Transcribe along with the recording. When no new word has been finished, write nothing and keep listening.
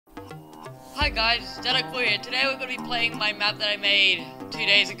Hi guys, Deadeye here. Today we're going to be playing my map that I made 2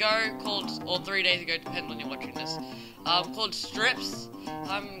 days ago, or 3 days ago, depending on you're watching this, called Strips.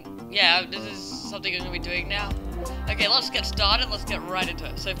 Yeah, this is something I'm going to be doing now. Okay, let's get started, let's get right into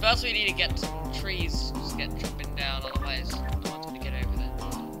it. So first we need to get some trees, just get chopping down, otherwise no one's going to get over there.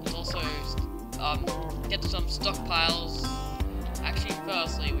 Let's also, get some stockpiles. Actually,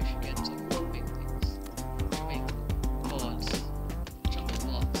 firstly, we should get some big things. Big boards. Chopping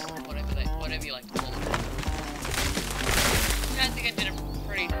blocks. Whatever you like to call them. Yeah, I think I did a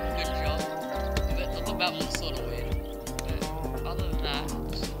pretty good job. The map looks sort of weird. But other than that,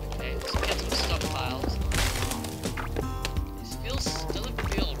 okay, let's get some stockpiles. This doesn't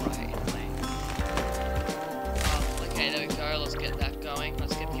feel right. Okay, there we go, let's get that going.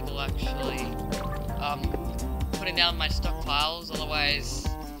 Let's get people actually, putting down my stockpiles, otherwise,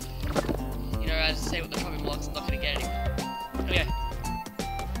 you know, as I say with the chopping blocks, I'm not going to get anywhere. Okay.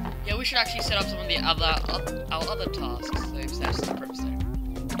 Yeah, we should actually set up some of the our other tasks. So that's the ripstone.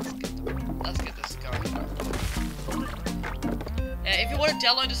 Let's get this going. If you want to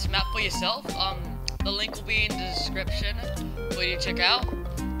download this map for yourself, the link will be in the description for you to check out.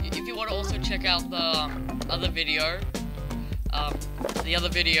 If you want to also check out the other video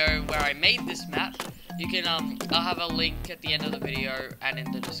where I made this map, you can I'll have a link at the end of the video and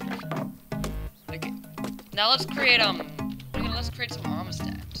in the description. Okay. Now let's create let's create some armor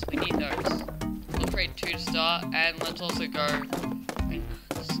stands. We need those. We'll create 2 to start, and let's also go and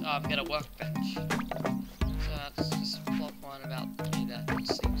get a workbench. So let's just plop one about that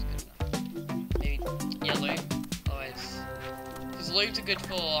seems good enough. Maybe loom. Otherwise, because looms are good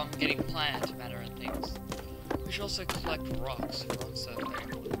for getting plant matter and things. We should also collect rocks. Rocks are very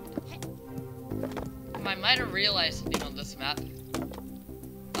important. I might have realized something on this map.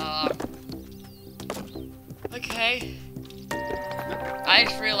 Okay. I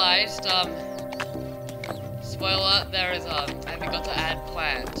just realized, spoiler, there is, I forgot to add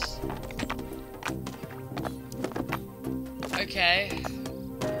plants. Okay.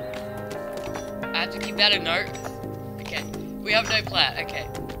 I have to keep that a note. Okay. We have no plant, okay.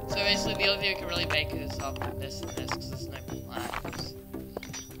 So basically the only thing we can really make is, this and this, because there's no plants.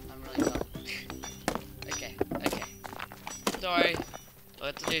 I'm really dumb. Okay. Don't worry. All we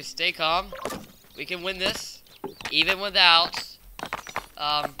have to do is stay calm. We can win this, even without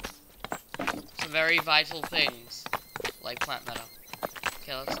some very vital things, like plant matter.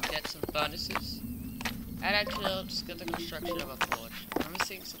 Okay, let's get some furnaces. And actually, let's get the construction of a forge. I'm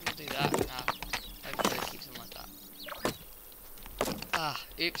missing something to do that. Hopefully it keeps them like that.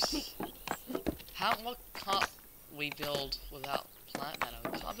 Oops. What can't we build without plant matter?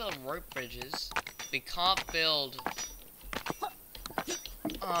 We can't build rope bridges. We can't build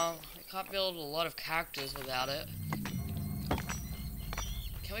a lot of characters without it.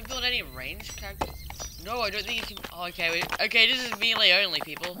 Can we build any ranged characters? No, I don't think you can. Oh, okay, okay, this is melee only,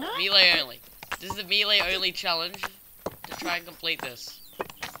 people. Melee only. This is a melee only challenge to try and complete this.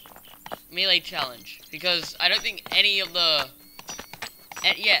 Melee challenge. Because I don't think any of the...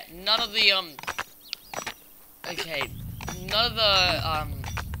 none of the, okay, none of the,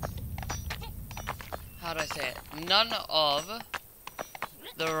 how do I say it? None of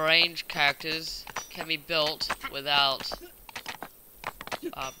the ranged characters can be built without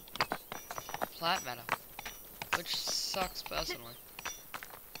plant matter, which sucks personally.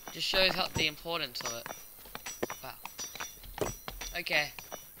 Just shows how the importance of it. Wow. Okay.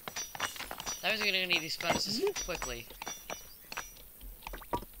 That means we're gonna need these furnaces quickly.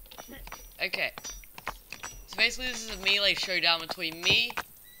 Okay. So basically this is a melee showdown between me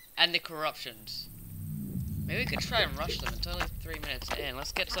and the corruptions. Maybe we could try and rush them. It's only 3 minutes in.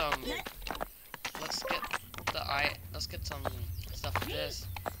 Let's get some stuff for this.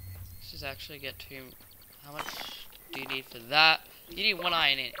 Let's just actually get 2. How much do you need for that? You need one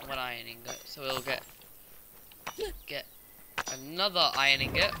iron ingot. So we'll get another iron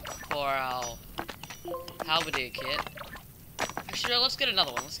ingot for our halberdier kit. Actually, no, let's get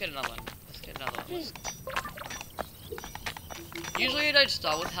another one. Usually I don't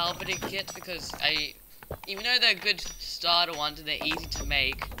start with halberdier kits because even though they're good starter ones and they're easy to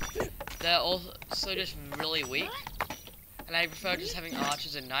make, they're also just really weak. And I prefer just having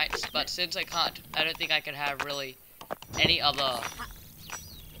archers and knights, but since I don't think I can have really any other,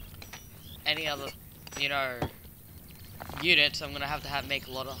 you know, units. I'm gonna have to make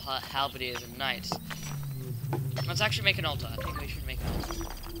a lot of halberdiers and knights. Let's actually make an altar. I think we should make an altar.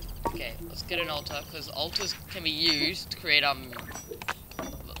 Okay, let's get an altar, because altars can be used to create,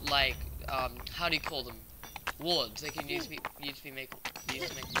 like, how do you call them? Wards. They can used to make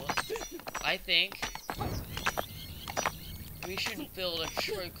wards. I think we should build a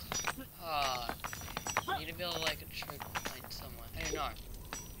choke. We need to build like a choke point somewhere. I don't know what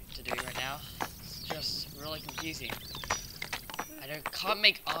to do right now. It's just really confusing. Can't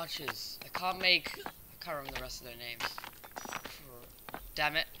make archers. I can't remember the rest of their names.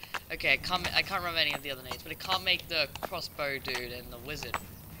 Damn it. Okay, I can't remember any of the other names, but I can't make the crossbow dude and the wizard.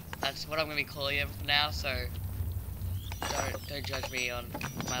 That's what I'm gonna be calling him for now, so don't judge me on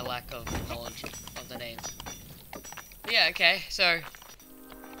my lack of knowledge of the names. But yeah, okay, so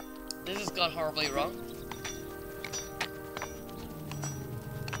this has gone horribly wrong.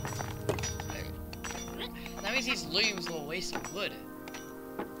 That means these looms will waste wood.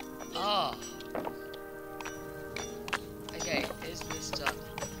 Ah. Okay, is this done?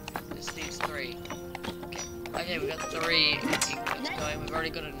 This needs 3. Okay, we got 3 ingots going. We've already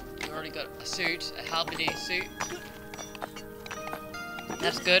got a suit, a halberdier suit.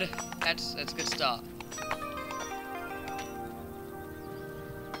 That's good. That's a good start.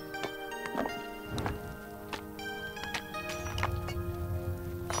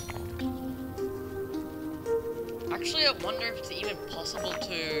 Actually, I wonder if it's even possible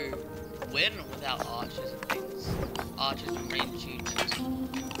to win without archers and things. Archers and range units. I'm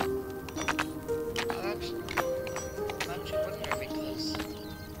actually wondering because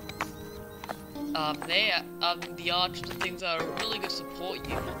the archers and things are a really good support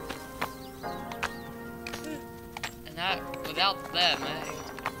unit. And that without them,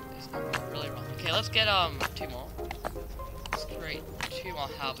 it's really wrong. Okay, let's get 2 more. Let's create 2 more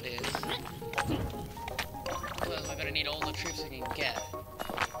halberdiers. Because we're gonna need all the troops we can get.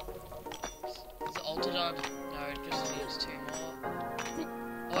 Is the altar done? No, it just needs 2 more.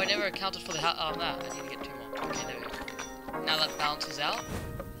 Oh, I never accounted for that. I need to get 2 more. Okay, there we go. Now that balances out.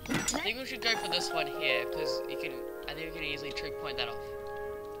 I think we should go for this one here, because I think we can easily trick point that off.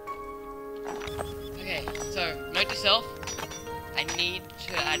 Okay, so, note to self, I need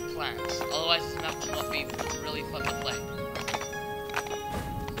to add plants, otherwise this map will not be really fun to play.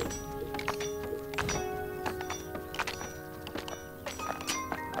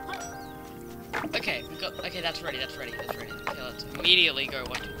 Okay, that's ready. Okay, let's immediately go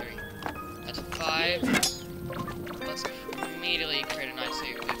 1, 2, 3. That's 5. Let's immediately create a nice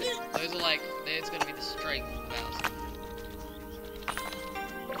suit with it. Those are like, there's gonna be the strength of ours.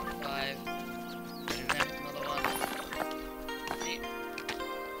 5. Another one. 8.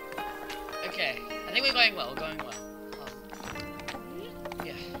 Okay, I think we're going well,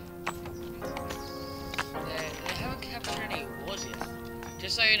 yeah. They haven't captured any wars yet.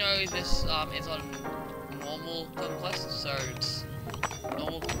 Just so you know, this is on normal Conquest, so it's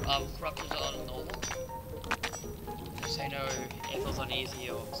normal, corruptions are on normal. Just so you know, if it was on easy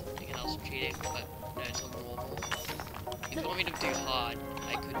or something else cheating, but no, it's on normal. If you want me to do hard,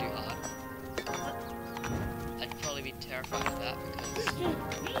 I could do hard. I'd probably be terrified of that because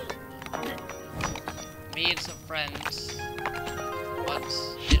me and some friends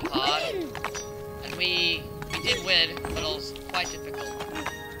once did hard, and we did win, but it was quite difficult.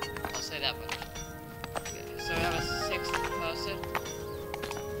 I'll say that much. Okay, so we have a 6th person.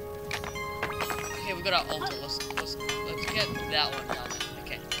 Okay, we got our altar. Let's get that one done.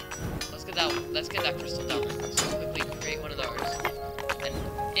 Okay, let's get that one. Let's get that crystal done. Let's quickly create one of those, and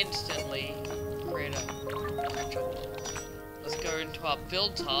instantly create a jump. Let's go into our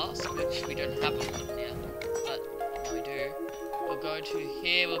build task, which we don't have one yet, but now we do. We'll go to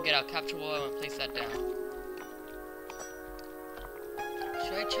here. We'll get our capture wall and place that down.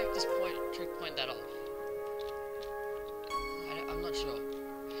 Should I check this trick point that off? I'm not sure.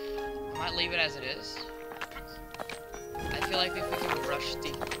 I might leave it as it is. I feel like if we can rush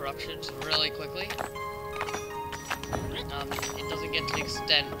the corruptions really quickly, it doesn't get to the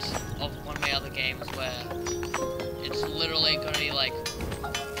extent of one of my other games where it's literally gonna be like,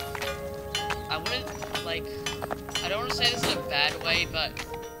 I don't want to say this in a bad way, but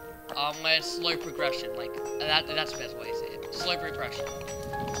where it's slow progression, like that's the best way to say it. Slow progression,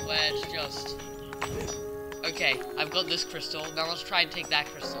 where it's just, okay, I've got this crystal, now let's try and take that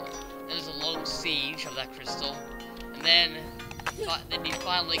crystal. And there's a long siege of that crystal, and then you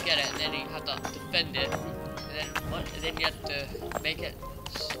finally get it, and then you have to defend it, and then you have to make it,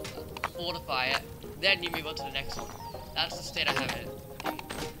 fortify it, then you move on to the next one. That's the state I have it.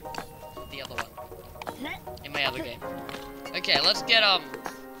 The other one. In my other game. Okay, let's get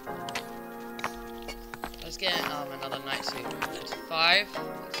another night suit. That's 5.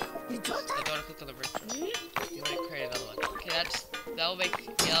 I don't want to click on the bridge. You want to create another one. Okay,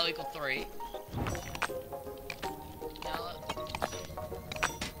 that'll equal 3. Now,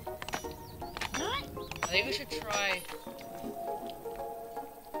 I think we should try.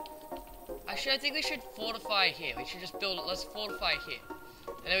 Actually, I think we should fortify here. We should just build it. Let's fortify here.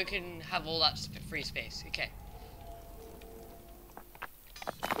 And then we can have all that free space. Okay.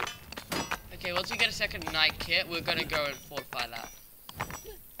 Okay, once we get a second night kit, we're gonna go and fortify that.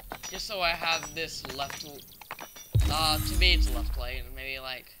 Just so I have this left... to me it's left lane. Maybe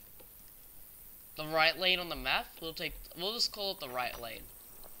like... the right lane on the map. We'll just call it the right lane.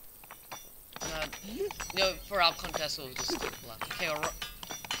 No, for our contest we'll just do left. Okay,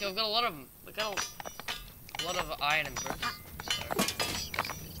 okay, we've got a lot of iron and bricks. So,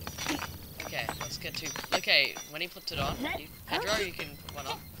 okay, let's get to. Okay, when he puts it on, Pedro, you can put one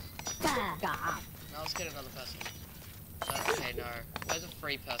on. Now let's get another person. Okay, no, where's a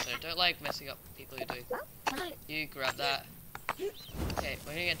free person? I don't like messing up people who do. You grab that. Okay,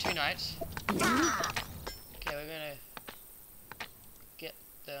 we're gonna get 2 knights. Okay, we're gonna get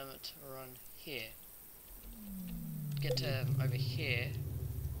them to run here. Get to over here.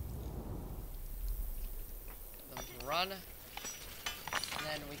 Get them to run. And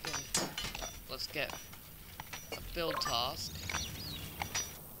then we can... let's get a build task.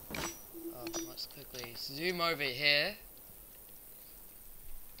 Let's quickly zoom over here.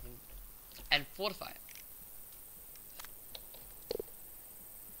 And fortify it.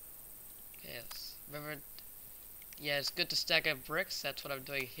 Okay, remember... yeah, it's good to stagger bricks. That's what I'm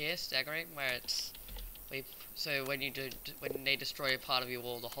doing here, staggering, where it's... so when they destroy a part of your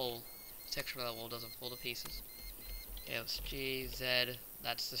wall, the whole section of that wall doesn't fall to pieces. Yeah, it's G, Z,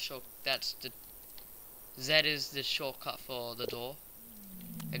 that's the Z is the shortcut for the door.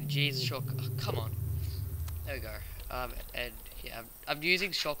 And G is the shortcut, oh, come on. There we go. And yeah, I'm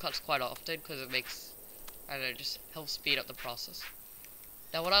using shortcuts quite often because it makes, I don't know, just helps speed up the process.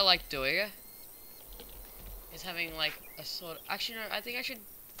 Now what I like doing is having like a sort of, actually no, I think I should,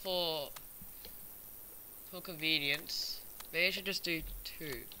 for convenience, maybe I should just do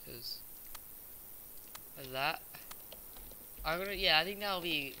 2, because of that. Yeah, I think that'll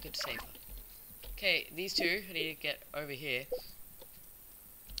be good safer. Okay, these 2, I need to get over here.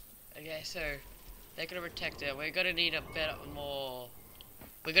 Okay, so they're gonna protect it. We're gonna need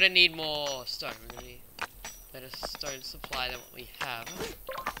we're gonna need more stone. We're gonna need better stone supply than what we have.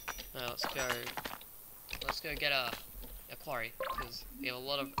 Now let's go get a quarry, because we have a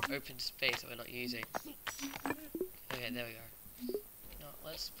lot of open space that we're not using. Okay, there we go. Now,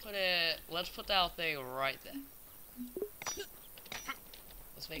 let's put our thing right there.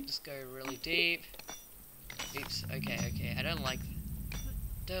 Let's make this go really deep. Oops, okay, I don't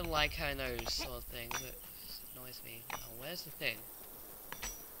like having those sort of things. It annoys me. Oh, where's the thing?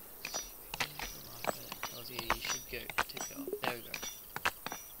 It tells you should go. There we go.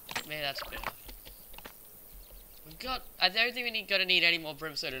 Maybe that's good enough. I don't think we're gonna need any more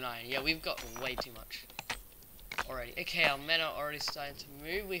brimstone and iron. Yeah, we've got way too much already. Okay, our men are already starting to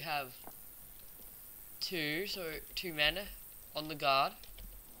move. We have 2 men on the guard.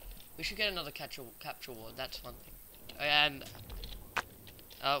 We should get another capture ward. That's one thing. And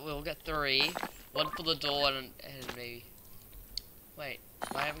we'll get 3. 1 for the door and maybe. Wait,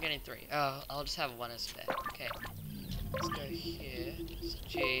 why am I getting 3? Oh, I'll just have 1 as spare. Okay, let's go here. It's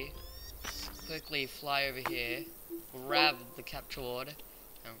G. Let's quickly fly over here. Grab the capture ward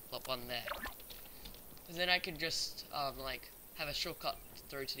and plop 1 there. And then I can just like have a shortcut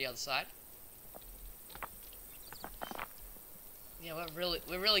through to the other side. Yeah,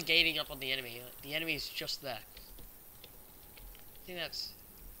 we're really gaining up on the enemy. The enemy's just there. I think that's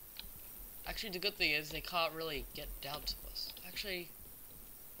actually the good thing is they can't really get down to us. Actually,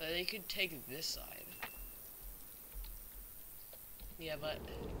 they could take this side. Yeah, but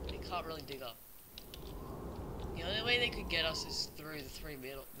they can't really dig up. The only way they could get us is through the 3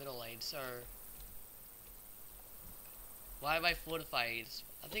 middle lanes, so... why am I fortifying this?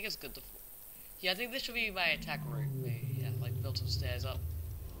 I think it's good to... yeah, I think this should be my attack route. Maybe, yeah, like build some stairs up.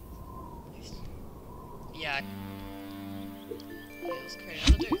 Yeah. Yeah, let's create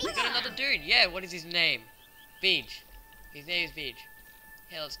another dude. We got another dude! Yeah, what is his name? Beach. His name is Beach.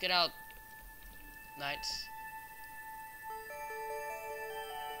 Yeah, let's get out... knights.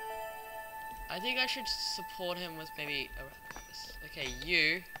 I think I should support him with maybe okay,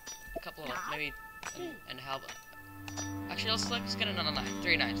 you, a couple of maybe, and halberd. Actually, let's get another knight,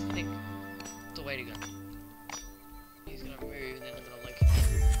 3 knights. I think that's the way to go. He's gonna move, and then I'm gonna link him.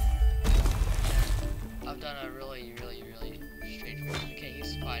 I've done a really strange move. Okay,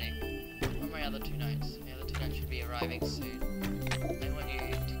 he's fighting. Where are my other 2 knights? The other 2 knights should be arriving soon. I want you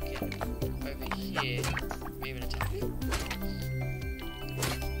to get over here, move and attack.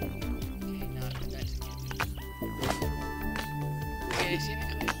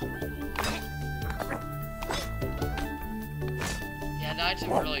 Yeah, knights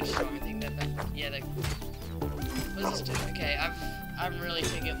are really strong. I think that Yeah, they. What does this do? Okay, I'm really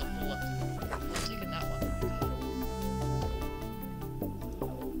taking it the full left. I'm taking that one.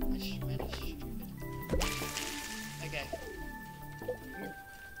 Okay. Man is stupid. Okay.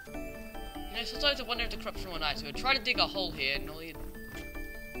 You know, sometimes I wonder if the corruption will die, so we'll try to dig a hole here and all you.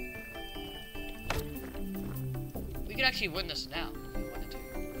 We could actually win this now if we wanted to.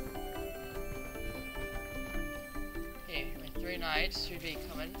 Okay, my 3 knights should be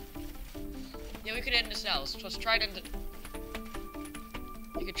coming. Yeah, we could end this now. Let's try to end it.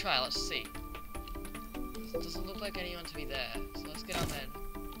 You could try, let's see. It doesn't look like anyone to be there, so let's get on then.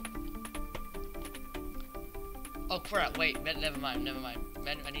 Oh crap, wait, never mind.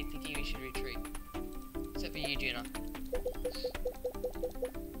 Men, I need thinking we should retreat. Except for you, Gina.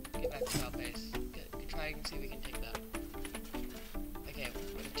 Get back to our base. Try and see if we can take that. Okay,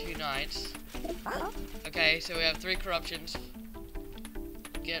 we have 2 knights. Okay, so we have 3 corruptions.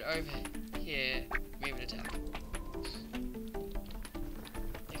 Get over here, move and attack.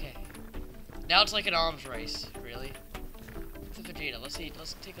 Okay. Now it's like an arms race, really. Except for Gina. Let's take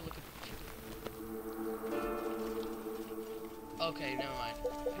a look at okay, never mind.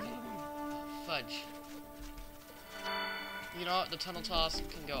 Okay. Fudge. You know what? The tunnel task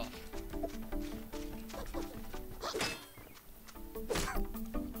can go off.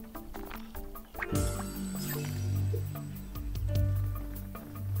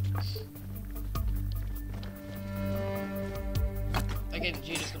 Okay,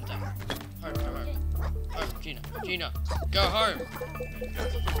 Gina's gonna die. Home. Home, Gina. Go home.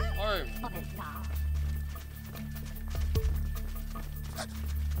 Home.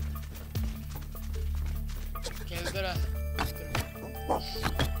 Okay, we gotta.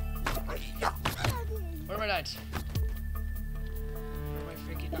 Where are my knights? Where are my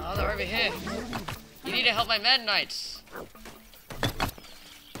freaking? Oh, they're over here. You need to help my men, knights.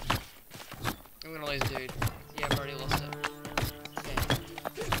 I'm gonna lose, dude. Yeah, I've already lost it. Okay.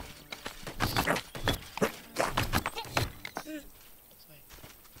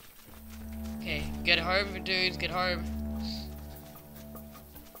 Okay, get home, dudes. Get home.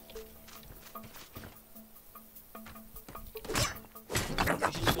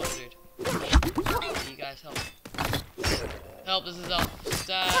 You guys help. Help, this is help.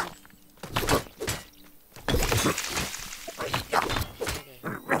 Stand. Okay.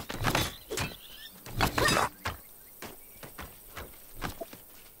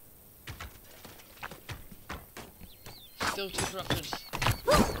 Still 2 corruptions.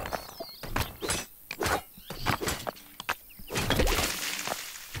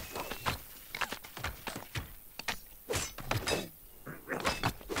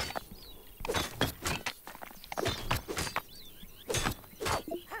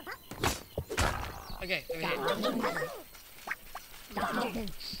 Okay, over here.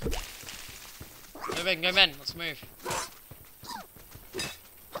 Go men, let's move.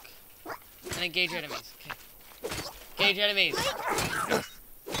 And engage enemies. Okay. Engage enemies.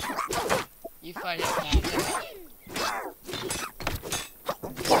 You fight it.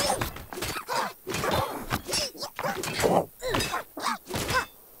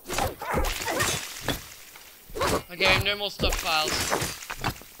 Okay, no more stockpiles.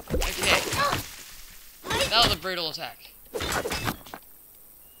 Okay. That was a brutal attack.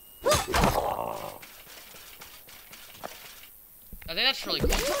 I think that's really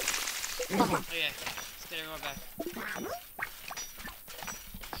cool. Okay, let's get everyone back.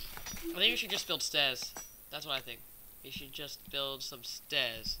 I think we should just build stairs. That's what I think. We should just build some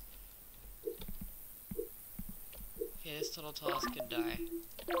stairs. Okay, this tunnel task could die.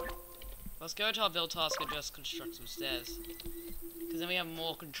 Let's go to our build task and just construct some stairs. Because then we have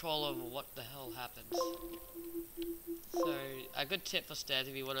more control over what the hell happens. So, a good tip for stairs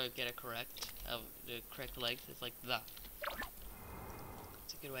if you want to get it correct, the correct length, is like that.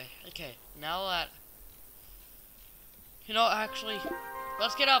 It's a good way. Okay, now that... You know, actually,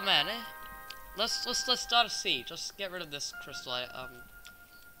 let's get out, man. Let's start a siege. Let's get rid of this crystal.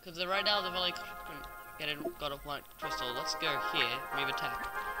 Because right now they've only got a one crystal. Let's go here, move attack.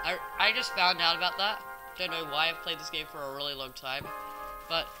 I just found out about that. Don't know why I've played this game for a really long time,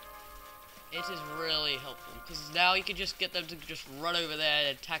 but it is really helpful because now you can just get them to just run over there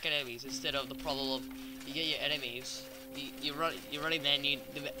and attack enemies instead of the problem of you get your enemies, you're running there and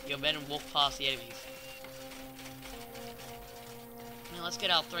your men walk past the enemies. Now let's get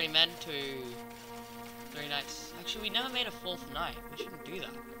our 3 men to 3 knights. Actually, we never made a 4th knight. We shouldn't do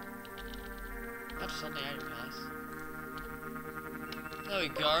that. That's something I didn't realize. There we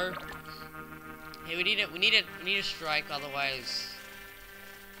go. Hey, we need a strike, otherwise,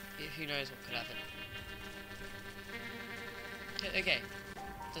 who knows what could happen. Okay.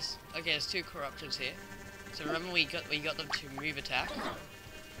 This, okay, there's 2 corruptions here. So remember we got them to move attack.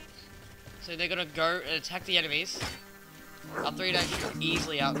 So they're gonna go and attack the enemies. Our 3 knights should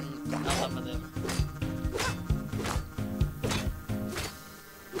easily outnumber them.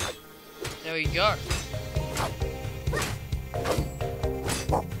 There we go.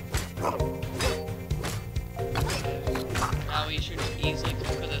 Now we should easily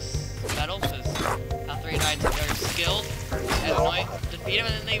conquer this battle because our 3 knights are very skilled and annoying. Defeat them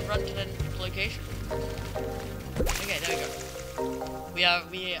and then they run to the location. Okay, there we go.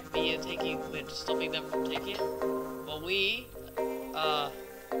 We're stopping them from taking it. Well, we are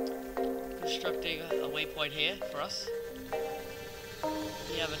constructing a waypoint here for us.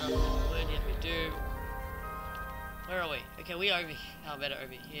 We have enough wood, yeah we do. Where are we? Okay, we are over here. How better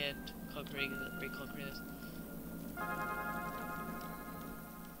over here, reconquering this.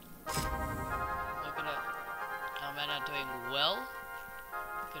 Look at our men are doing well,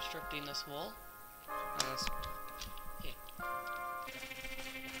 constructing this wall. Here.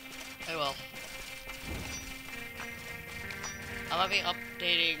 Oh well. I might be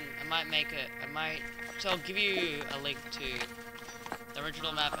updating. So I'll give you a link to the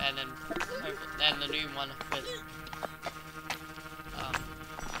original map and then the new one with.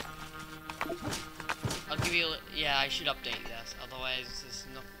 I'll give you. Yeah, I should update this. Otherwise, it's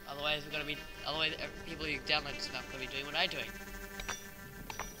not. Otherwise, we're gonna be. Otherwise, people who download this map are gonna be doing what I'm doing.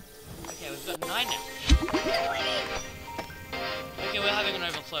 Okay, we've got 9 now. Okay, we're having an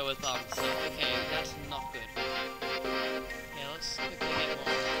overflow with so okay, that's not good. Okay, let's quickly get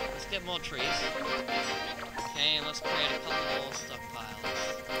more. Let's get more trees. Okay, and let's create a couple more stockpiles.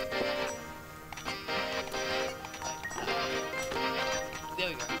 There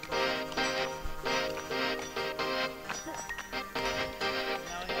we go.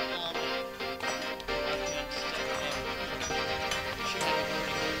 Now we have more.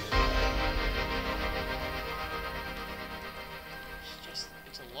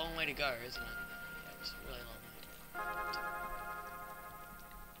 It's a long way to go, isn't it? Yeah, it's a really long way.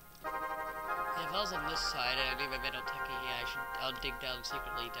 Yeah, if I was on this side and I do my metal techie here, I'll dig down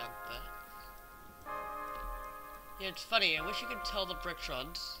secretly down there. Yeah, it's funny, I wish you could tell the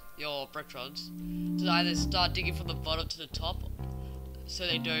your bricktrons, to either start digging from the bottom to the top, so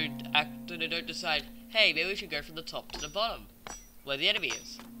they don't decide, hey, maybe we should go from the top to the bottom, where the enemy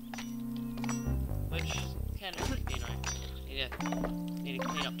is. Which can actually be nice. Need a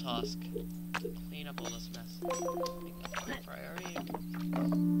clean up task. To clean up all this mess. I think that's my priority.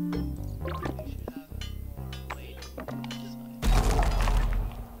 We should have more weight on this side.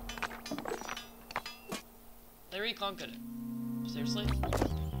 They reconquered it. Seriously?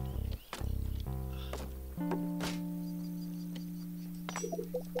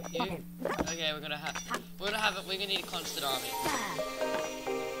 You? Okay, we're gonna need a constant army.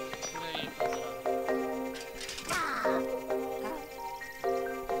 We're gonna need a constant army.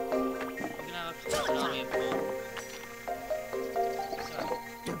 We're gonna have a constant army of 4. So,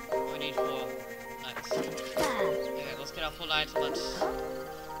 we need 4 knights. Okay, let's get our 4 knights and let's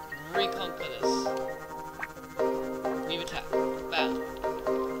reconquer this. Weave attack. Bam.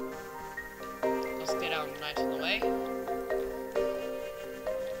 Let's get our knights in the way.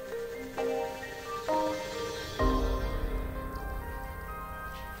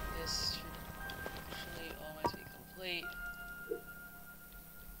 This should actually always be complete.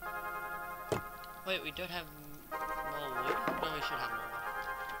 Wait, we don't have more wood? No, we should have more wood.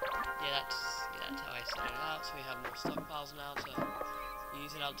 Yeah, that's how I set it out. So we have more stockpiles now to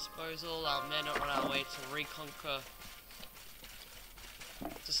use at our disposal. Our men are on our way to reconquer,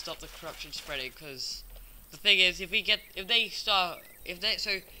 to stop the corruption spreading. Because the thing is, they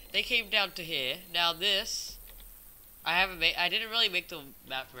came down to here. Now this, I didn't really make the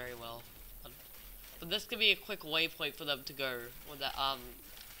map very well, but this could be a quick waypoint for them to go when that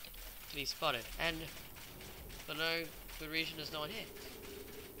to be spotted. And for no good reason, there's no one here.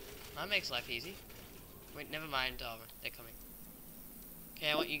 That makes life easy. Wait, never mind. They're coming.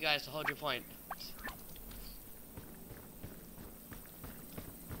 Okay, I want you guys to hold your point.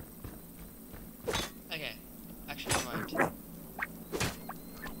 Okay, actually, never mind.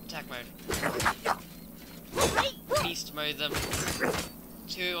 Attack mode. Beast mode them.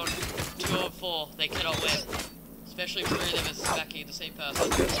 2 or 4, they cannot win. Especially if 3 of them is smacking the same person.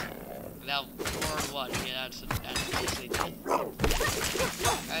 Now 4 and 1, yeah, that's basically dead.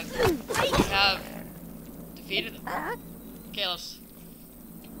 And we have defeated them. Okay, let's.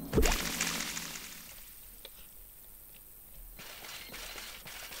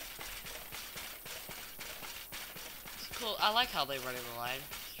 It's cool. I like how they run in the line.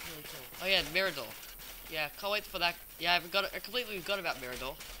 It's really cool. Oh yeah, Mirador. Yeah, can't wait for that Yeah, I completely forgot about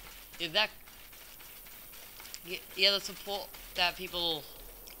Mirador. Yeah, the support that people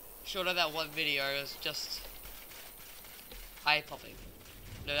showed on that one video is just eye-popping.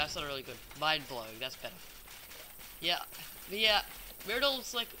 No, that's not really good. Mind-blowing, that's better. Yeah, but yeah,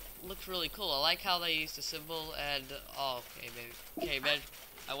 Mirador's like, looks really cool. I like how they use the symbol and, oh, okay, man. Okay, man.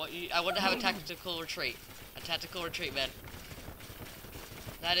 I want to have a tactical retreat. A tactical retreat, man.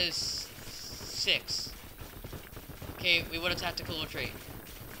 That is 6. Okay, we want a tactical retreat.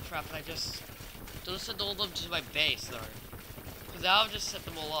 Crap, and I just don't send all of them to my base, though. Because now I've just set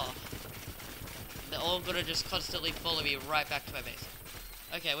them all off. They're all gonna just constantly follow me right back to my base.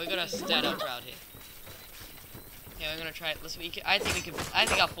 Okay, we're gonna stand up around here. Okay, we're gonna try it. Listen, I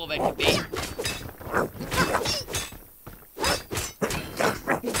think our 4 men can beat.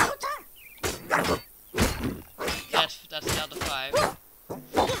 That's down to 5.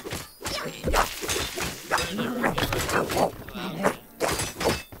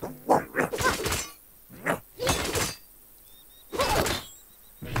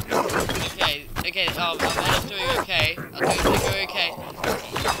 Okay, I'm doing okay. Doing okay.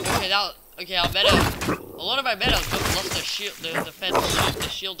 Okay, our meta. A lot of my meta lost the shield, the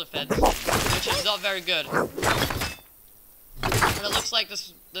shield defense, which is not very good. But it looks like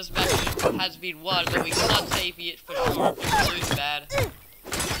this match has been won, but we can't say it for sure if we lose bad.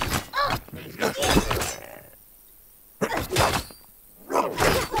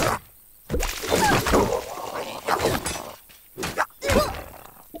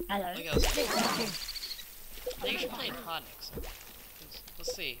 Hello. I think you should play it hard next time.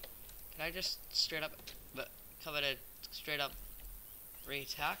 Let's see. Can I just straight up cover a straight up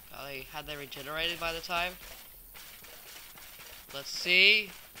re-attack? Had they regenerated by the time? Let's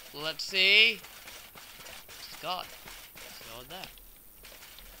see. Let's see. It's gone. Let's go with that.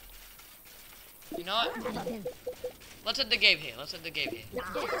 You know what? Let's end the game here. Let's end the game here.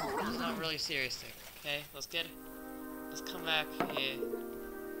 It's not a really serious thing. Okay, let's come back here.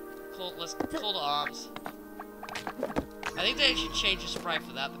 Let's call the arms. I think they should change the sprite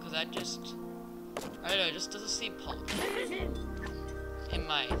for that because I don't know, it just doesn't seem polished. In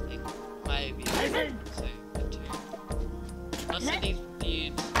my view. So, good too. Let's set these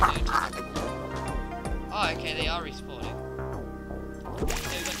dudes. Oh, okay, they are respawning. Okay,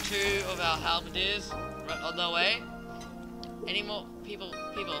 we've got 2 of our halberdiers right on their way. Any more people?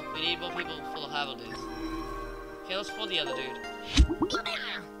 We need more people for the halberdiers. Okay, let's spawn the other dude.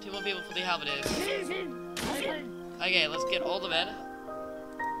 2 more people for the halberdiers. Okay, let's get all the men.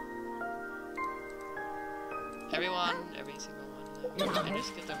 Every single one. And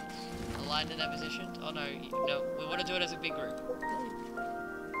just get them aligned in that position. Oh no, we want to do it as a big group.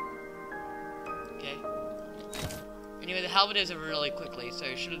 Okay. Anyway, the halberdiers are really quickly, so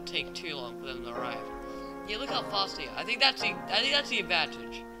it shouldn't take too long for them to arrive. Yeah, look how fast they are. I think that's the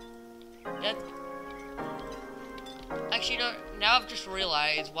advantage. Actually, no. Now I've just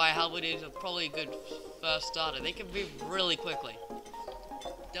realized why halberdiers are probably a good first starter. They can move really quickly.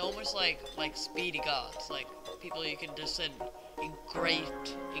 They're almost like speedy guards, like people you can just send in great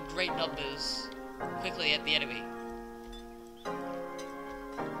numbers quickly at the enemy.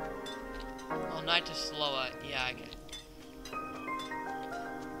 Oh, night is slower. Yeah, I get it.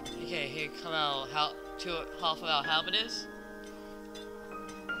 Okay, here come our half of our halberdiers.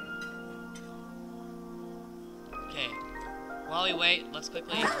 Okay. While we wait, let's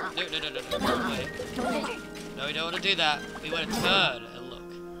quickly. No, wait. No, we don't want to do that. We want to turn and look.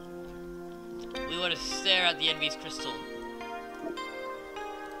 We want to stare at the enemy's crystal.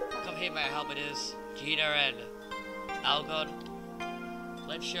 Come here, my halberdiers, Gina and Algon.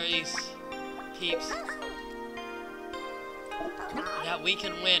 Let's show these peeps that we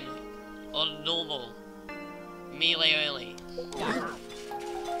can win on normal melee only.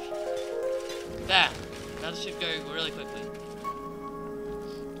 That should go really quickly.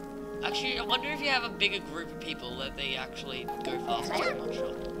 Actually, I wonder if you have a bigger group of people that they actually go faster. I'm not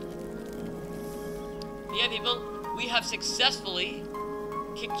sure. Yeah, people, we have successfully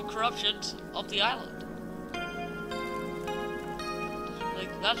kicked the corruption off the island.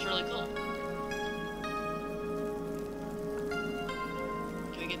 Like, that's really cool.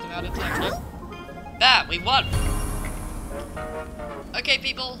 Can we get them out in time? No. Bam, we won! Okay,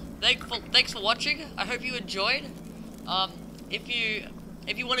 people, thanks for watching. I hope you enjoyed.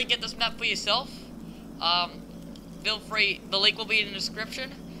 If you want to get this map for yourself, feel free. The link will be in the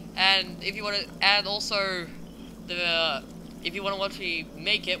description. And if you want to, and also if you want to watch me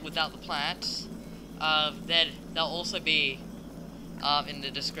make it without the plants, then they'll also be in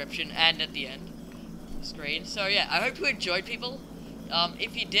the description and at the end of the screen. So yeah, I hope you enjoyed, people.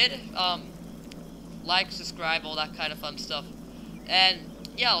 If you did, like, subscribe, all that kind of fun stuff. And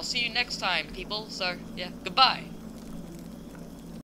yeah, I'll see you next time, people. So yeah, goodbye.